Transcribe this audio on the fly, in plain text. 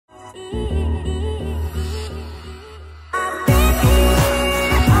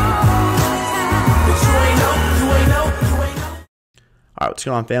All right, what's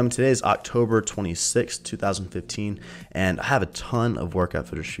going on, fam? Today is October 26th, 2015, and I have a ton of workout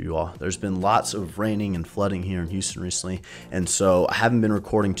footage for you all. There's been lots of raining and flooding here in Houston recently, and so I haven't been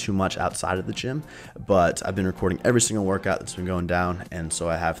recording too much outside of the gym, but I've been recording every single workout that's been going down, and so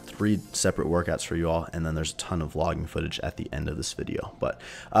I have 3 separate workouts for you all, and then there's a ton of vlogging footage at the end of this video. But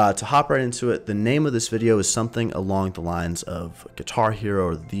to hop right into it, the name of this video is something along the lines of Guitar Hero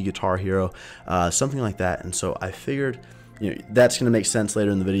or The Guitar Hero, something like that, and so I figured that's going to make sense later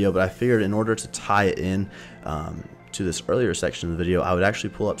in the video, but I figured in order to tie it in to this earlier section of the video, I would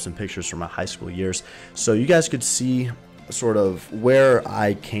actually pull up some pictures from my high school years so you guys could see sort of where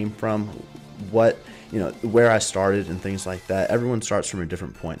I came from, where I started and things like that. Everyone starts from a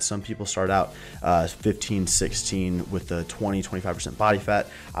different point. Some people start out 15, 16 with the 20-25% body fat.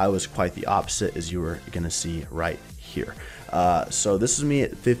 I was quite the opposite, as you were going to see right here. So this is me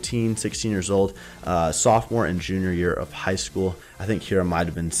at 15, 16 years old, sophomore and junior year of high school. I think here I might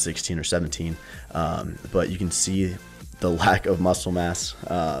have been 16 or 17, but you can see the lack of muscle mass.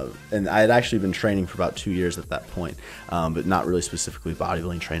 And I had actually been training for about 2 years at that point, but not really specifically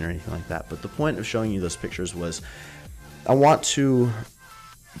bodybuilding training or anything like that. But the point of showing you those pictures was I want to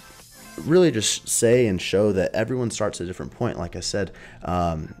really just say and show that everyone starts at a different point. Like I said,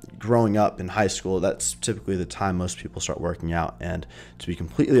 growing up in high school, that's typically the time most people start working out. And to be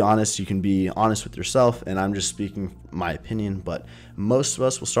completely honest, you can be honest with yourself, and I'm just speaking my opinion, but most of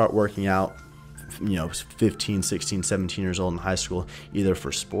us will start working out 15, 16, 17 years old in high school, either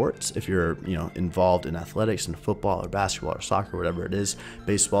for sports, if you're involved in athletics and football or basketball or soccer, whatever it is,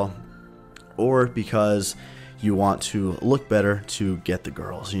 baseball, or because you want to look better to get the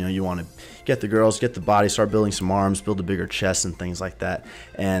girls. You want to get the girls, get the body, start building some arms, build a bigger chest and things like that.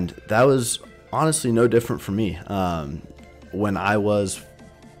 And that was honestly no different for me. When I was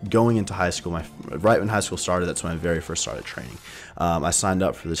going into high school, right when high school started, that's when I very first started training. I signed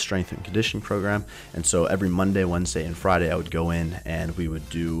up for the strength and conditioning program, and so every Monday, Wednesday, and Friday I would go in and we would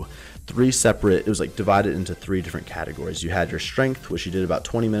do 3 separate, it was like divided into 3 different categories. You had your strength, which you did about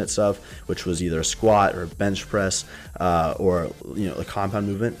 20 minutes of, which was either a squat or a bench press or a compound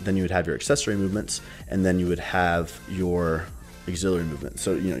movement. Then you would have your accessory movements, and then you would have your auxiliary movement.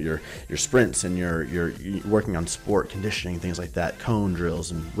 So your sprints and you're working on sport conditioning, things like that, cone drills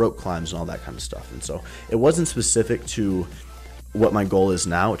and rope climbs and all that kind of stuff. And so it wasn't specific to what my goal is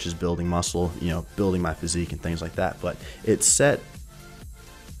now, which is building muscle, building my physique and things like that, but it set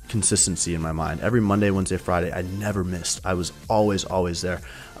consistency in my mind. Every Monday, Wednesday, Friday, I never missed. I was always there,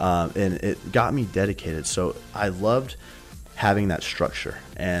 and it got me dedicated. So I loved having that structure,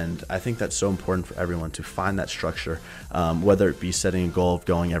 and I think that's so important for everyone to find that structure, whether it be setting a goal of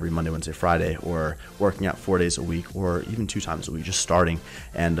going every Monday, Wednesday, Friday, or working out 4 days a week, or even 2 times a week, just starting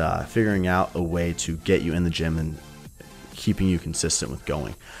and figuring out a way to get you in the gym and keeping you consistent with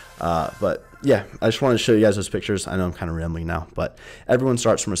going. But yeah, I just wanted to show you guys those pictures. I know I'm kind of rambling now, but everyone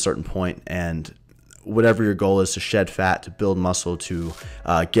starts from a certain point, and whatever your goal is, to shed fat, to build muscle, to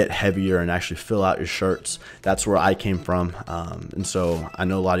get heavier and actually fill out your shirts, that's where I came from. And so I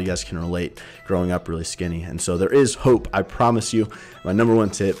know a lot of you guys can relate, growing up really skinny. And so there is hope, I promise you. My number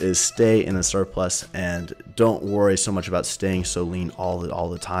 1 tip is stay in a surplus, and don't worry so much about staying so lean all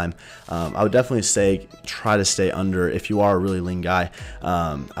the time. I would definitely say try to stay under, if you are a really lean guy,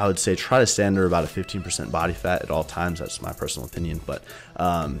 I would say try to stay under about a 15% body fat at all times. That's my personal opinion, but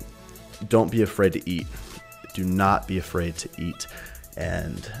don't be afraid to eat. Do not be afraid to eat,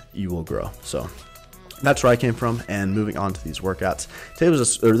 and you will grow. So that's where I came from. And moving on to these workouts,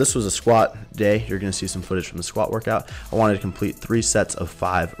 this was a squat day. You're going to see some footage from the squat workout. I wanted to complete 3 sets of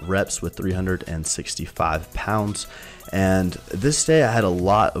 5 reps with 365 pounds. And this day I had a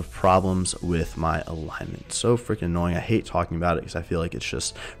lot of problems with my alignment. So freaking annoying. I hate talking about it because I feel like it's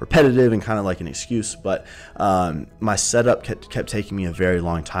just repetitive and kind of like an excuse, but my setup kept taking me a very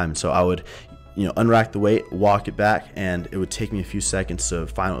long time. So I would unrack the weight, walk it back, and it would take me a few seconds to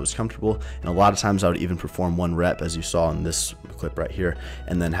find what was comfortable. And a lot of times I would even perform 1 rep, as you saw in this clip right here,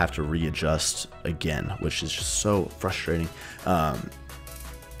 and then have to readjust again, which is just so frustrating.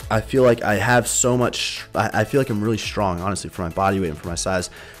 I feel like I have so much, I feel like I'm really strong, honestly, for my body weight and for my size,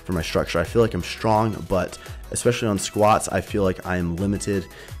 for my structure. I feel like I'm strong, but especially on squats, I feel like I am limited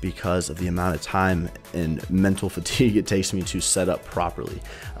because of the amount of time and mental fatigue it takes me to set up properly.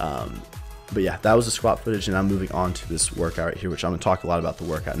 But yeah, that was the squat footage, and I'm moving on to this workout right here, which I'm going to talk a lot about the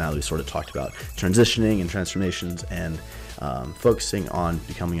workout now that we sort of talked about transitioning and transformations and focusing on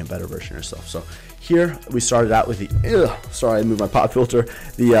becoming a better version of yourself. So here we started out with the, sorry I moved my pop filter,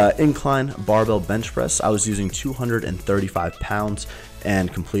 the incline barbell bench press. I was using 235 pounds, and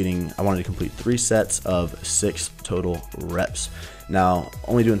I wanted to complete 3 sets of 6 total reps. Now,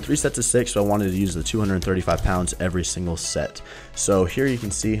 only doing 3 sets of 6, so I wanted to use the 235 pounds every single set. So here you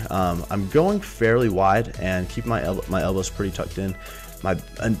can see I'm going fairly wide and keep my elbows pretty tucked in.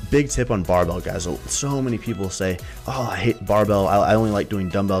 A big tip on barbell, guys. So many people say, oh, I hate barbell. I only like doing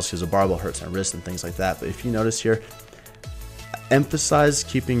dumbbells because the barbell hurts my wrist and things like that. But if you notice here, emphasize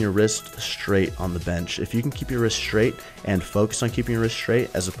keeping your wrist straight on the bench. If you can keep your wrist straight and focus on keeping your wrist straight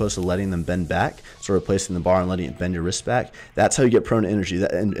as opposed to letting them bend back, so replacing the bar and letting it bend your wrist back, that's how you get prone to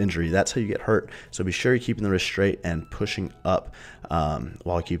injury. That's how you get hurt. So be sure you're keeping the wrist straight and pushing up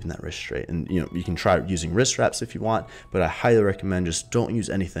while keeping that wrist straight. And you can try using wrist wraps if you want, but I highly recommend just don't use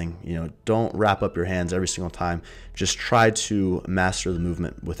anything. Don't wrap up your hands every single time. Just try to master the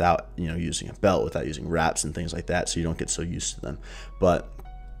movement without using a belt, without using wraps and things like that, so you don't get so used to them. But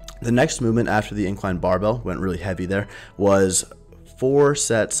the next movement after the incline barbell, went really heavy there, was 4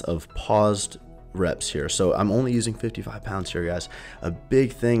 sets of paused reps here. So I'm only using 55 pounds here, guys. A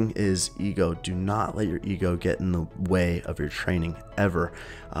big thing is ego. Do not let your ego get in the way of your training ever.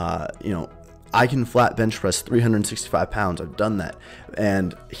 I can flat bench press 365 pounds. I've done that.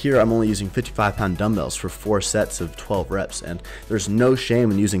 And here I'm only using 55-pound dumbbells for 4 sets of 12 reps. And there's no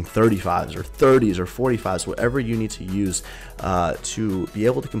shame in using 35s or 30s or 45s, whatever you need to use to be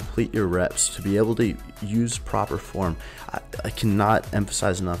able to complete your reps, to be able to use proper form. I cannot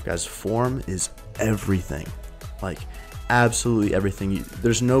emphasize enough, guys. Form is everything. Like, absolutely everything.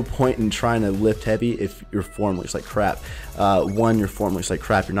 There's no point in trying to lift heavy if your form looks like crap. One, your form looks like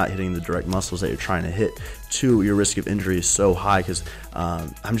crap. You're not hitting the direct muscles that you're trying to hit. 2, your risk of injury is so high because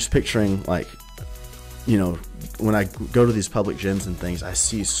I'm just picturing, like, when I go to these public gyms and things, I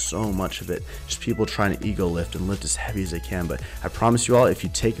see so much of it, just people trying to ego lift and lift as heavy as they can. But I promise you all, if you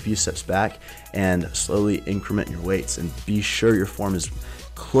take a few steps back and slowly increment your weights and be sure your form is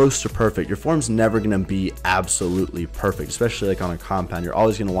close to perfect. Your form's never going to be absolutely perfect, especially like on a compound. You're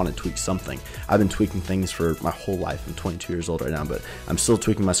always going to want to tweak something. I've been tweaking things for my whole life. I'm 22 years old right now, but I'm still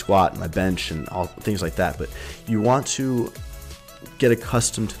tweaking my squat and my bench and all things like that. But you want to get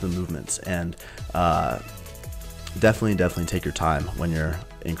accustomed to the movements and definitely take your time when you're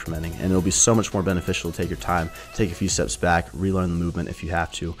incrementing, and it'll be so much more beneficial to take your time, take a few steps back, relearn the movement if you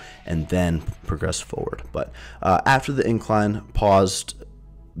have to, and then progress forward. But after the incline paused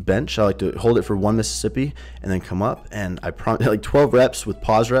bench, I like to hold it for 1 Mississippi and then come up, and I promise, like 12 reps with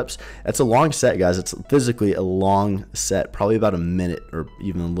pause reps. That's a long set, guys. It's physically a long set, probably about a minute or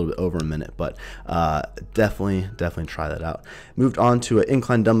even a little bit over a minute, but definitely try that out. Moved on to an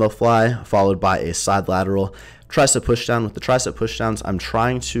incline dumbbell fly followed by a side lateral tricep push down. With the tricep push downs, I'm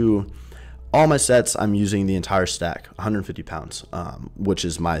trying to, all my sets, I'm using the entire stack, 150 pounds, which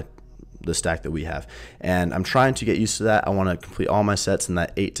is the stack that we have, and I'm trying to get used to that. I want to complete all my sets in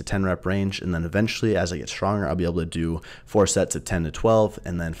that 8 to 10 rep range, and then eventually as I get stronger, I'll be able to do 4 sets of 10 to 12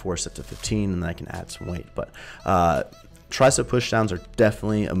 and then 4 sets of 15, and then I can add some weight. But tricep pushdowns are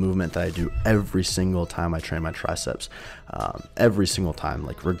definitely a movement that I do every single time I train my triceps. Every single time,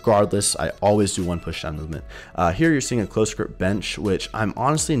 like regardless, I always do 1 pushdown movement. Here you're seeing a close grip bench, which I'm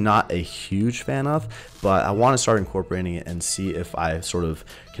honestly not a huge fan of, but I want to start incorporating it and see if I sort of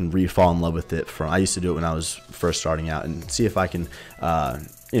can re-fall in love with it. I used to do it when I was first starting out, and see if I can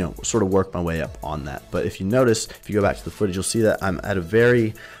sort of work my way up on that. But if you notice, if you go back to the footage, you'll see that I'm at a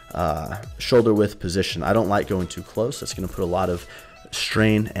very shoulder width position. I don't like going too close. That's going to put a lot of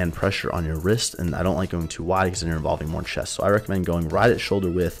strain and pressure on your wrist, and I don't like going too wide because then you're involving more chest. So I recommend going right at shoulder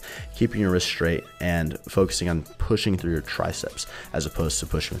width, keeping your wrist straight, and focusing on pushing through your triceps as opposed to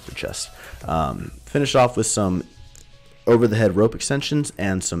pushing with your chest. Finish off with some over the head rope extensions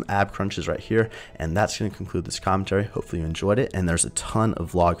and some ab crunches right here, and that's going to conclude this commentary. Hopefully you enjoyed it, and there's a ton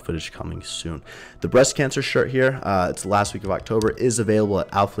of vlog footage coming soon. The breast cancer shirt here, it's the last week of October, is available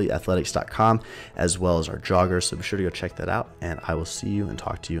at alphaleteathletics.com, as well as our joggers, so be sure to go check that out, and I will see you and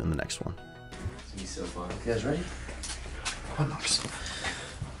talk to you in the next one. It's gonna be so fun. You guys ready? Okay.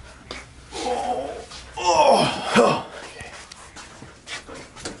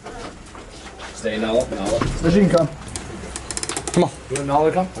 Stay Nala. As you can come. Come on. You want Nala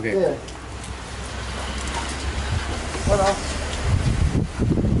to come? Okay. Yeah. What else?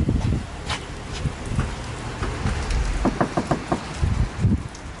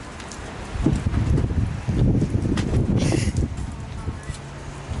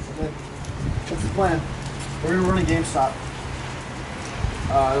 What's the plan? We're gonna run a GameStop.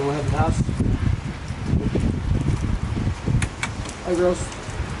 Then we'll head to the house. Hi, girls.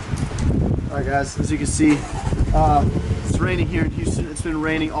 Alright guys, as you can see, it's raining here in Houston. It's been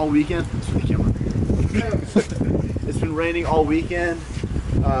raining all weekend. It's been raining all weekend.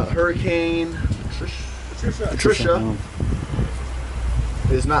 Hurricane Patricia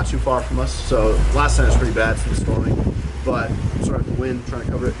is not too far from us, so last night was pretty bad. It's been storming, but sorry for the wind, trying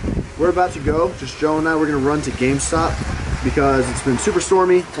to cover it. We're about to go, just Joe and I, we're gonna run to GameStop because it's been super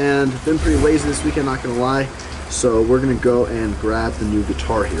stormy and been pretty lazy this weekend, not gonna lie. So we're gonna go and grab the new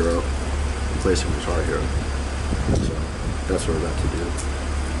Guitar Hero and play some Guitar Hero. So that's what we're about to do.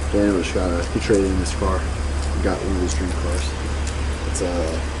 Daniel just he traded in his car. We got one of these dream cars. It's a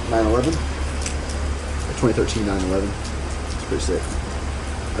 911, a 2013 911. It's pretty sick.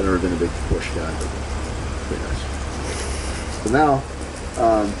 I've never been a big Porsche guy, but pretty nice. So now,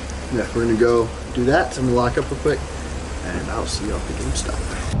 yeah, we're gonna go do that. So I'm gonna lock up real quick, and I'll see y'all at the GameStop.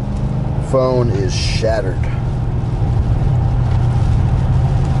 Phone is shattered.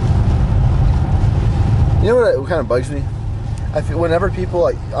 You know what kind of bugs me? I feel whenever people,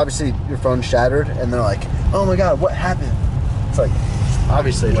 like, obviously your phone's shattered, and they're like, "Oh my God, what happened?" It's like,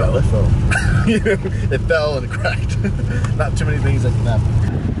 obviously, I dropped my phone. It fell and it cracked. Not too many things that can happen.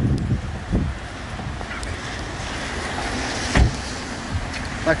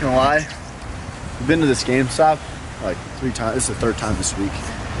 Not gonna lie, we've been to this GameStop like 3 times. This is the 3rd time this week.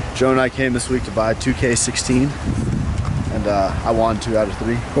 Joe and I came this week to buy 2K16, and I won 2 out of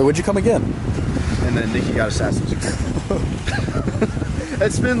 3. Wait, what'd you come again? And then Nikki got Assassin's Creed.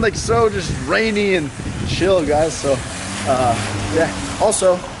 It's been like so just rainy and chill, guys. So yeah.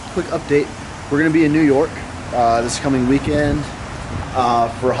 Also, quick update: we're gonna be in New York this coming weekend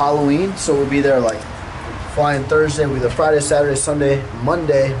for Halloween. So we'll be there like flying Thursday. We'll be there Friday, Saturday, Sunday,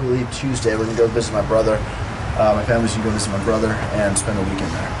 Monday. We leave Tuesday. We're gonna go visit my brother. My family's gonna go visit my brother and spend a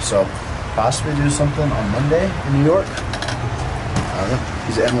weekend there. So possibly do something on Monday in New York. I don't know.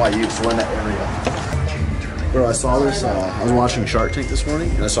 He's at NYU, so we're in that area. Bro, I saw this. I was watching Shark Tank this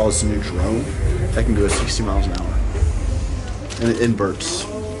morning, and I saw this new drone that can go 60 miles an hour. And it inverts.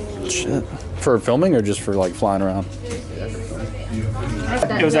 Shit. For filming or just for like flying around?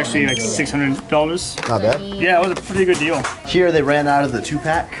 It was actually like $600. Not bad. Yeah, it was a pretty good deal. Here they ran out of the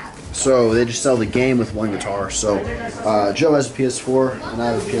 2-pack, so they just sell the game with 1 guitar. So Joe has a PS4, and I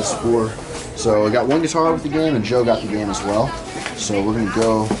have a PS4. So I got 1 guitar with the game, and Joe got the game as well. So we're gonna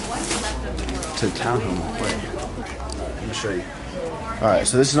go to townhome and play. Let me show you. Alright,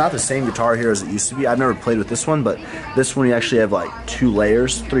 so this is not the same Guitar Hero as it used to be. I've never played with this one, but this one you actually have like 2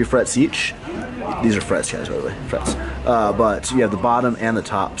 layers, 3 frets each. These are frets, guys, by the way, frets. But you have the bottom and the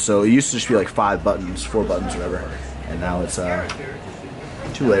top. So it used to just be like 5 buttons, 4 buttons, whatever. And now it's 2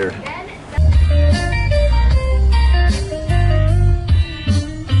 layered.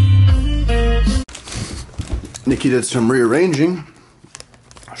 Nikki did some rearranging.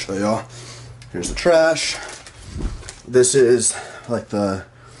 I'll show y'all. Here's the trash. This is like the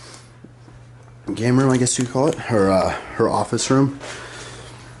game room, I guess you'd call it. Her office room.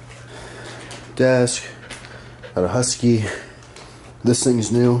 Desk. Got a Husky. This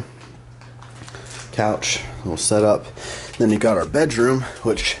thing's new. Couch. Little setup. Then you got our bedroom,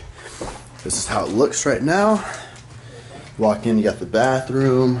 which this is how it looks right now. Walk in, you got the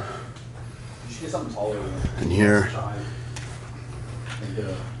bathroom. And here,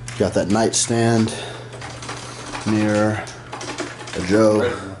 got that nightstand, mirror, a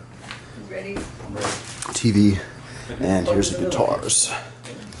Joe, TV, and here's the guitars.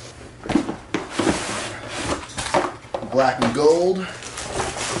 Black and gold.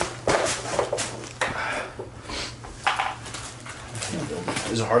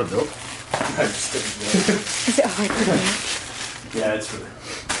 Is it hard to build? Is it hard to build? Yeah, it's really.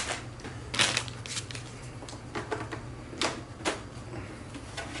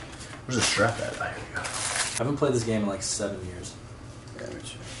 Where's the strap at? There you go. I haven't played this game in like 7 years. Yeah, me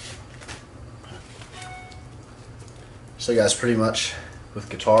too. So guys, pretty much with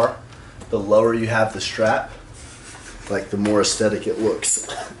guitar, the lower you have the strap, like the more aesthetic it looks.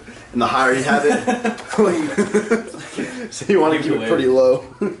 And the higher you have it, so you want to keep it pretty low.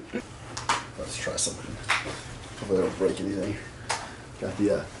 Let's try something. Hopefully I don't break anything. Got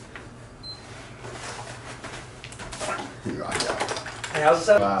the Hey, how's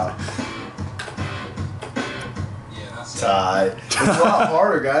this? wow. Yeah, that's tight. It's a lot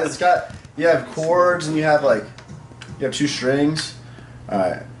harder, guys. It's got, you have chords and you have like, you have 2 strings.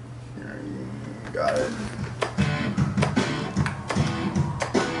 Alright. Got it.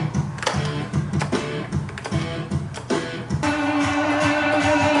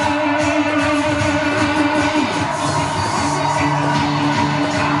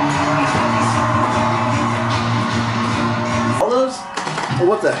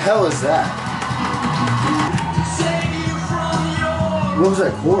 What the hell is that? What was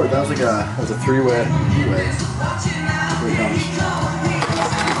that cord? That was like a three-way. Three-way. Here it comes.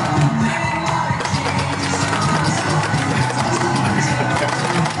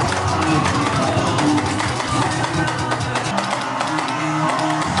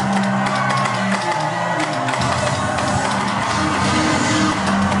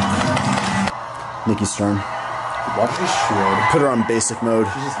 Nikki Stern. Watch this shred. Put her on basic mode.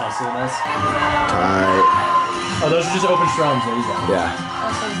 She's just hustling us. Tight. Oh, those are just open strums. Yeah.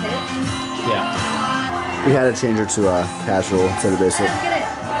 Yeah. We had to change her to casual instead of basic.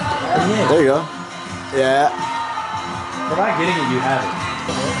 Yeah. There you go. Yeah. If I'm not getting it, you have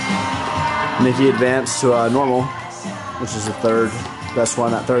it. Nikki advanced to normal, which is the third best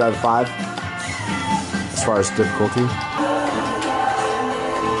one, at 3rd out of 5 as far as difficulty.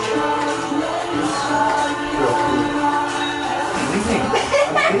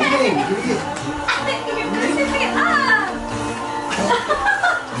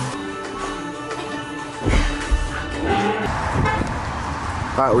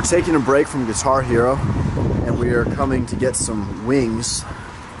 Alright, we're taking a break from Guitar Hero and we are coming to get some wings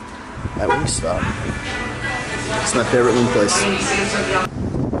at Wingstop. It's my favorite wing place.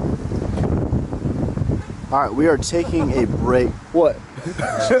 Alright, we are taking a break. What? You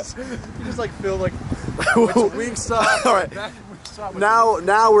just like feel like Wingstop. Alright.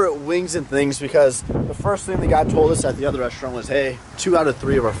 Now we're at Wings and Things because the first thing the guy told us at the other restaurant was, hey, 2 out of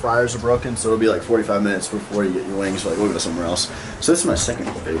 3 of our fryers are broken, so it'll be like 45 minutes before you get your wings. We're like, we'll go somewhere else. So this is my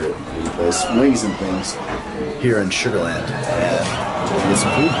second favorite wing place, Wings and Things, here in Sugarland. And get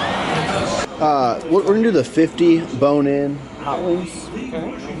some food. We're gonna do the 50 bone-in hot wings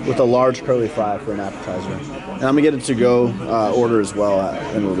with a large curly fry for an appetizer. And I'm gonna get it to go order as well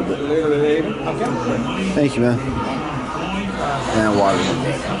in a little bit. Thank you, man. And water.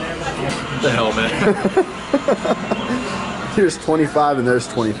 What the hell, man? Here's 25 and there's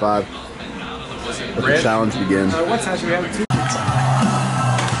 25. Let the challenge begin. What time should we have?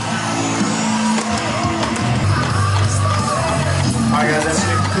 Alright guys, that's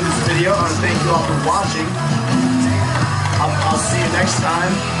going to conclude this video. I want to thank you all for watching. I'll see you next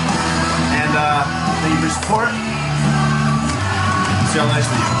time. And thank you for your support. See you on the next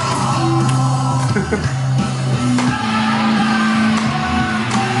video.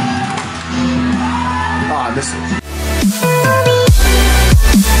 I miss it.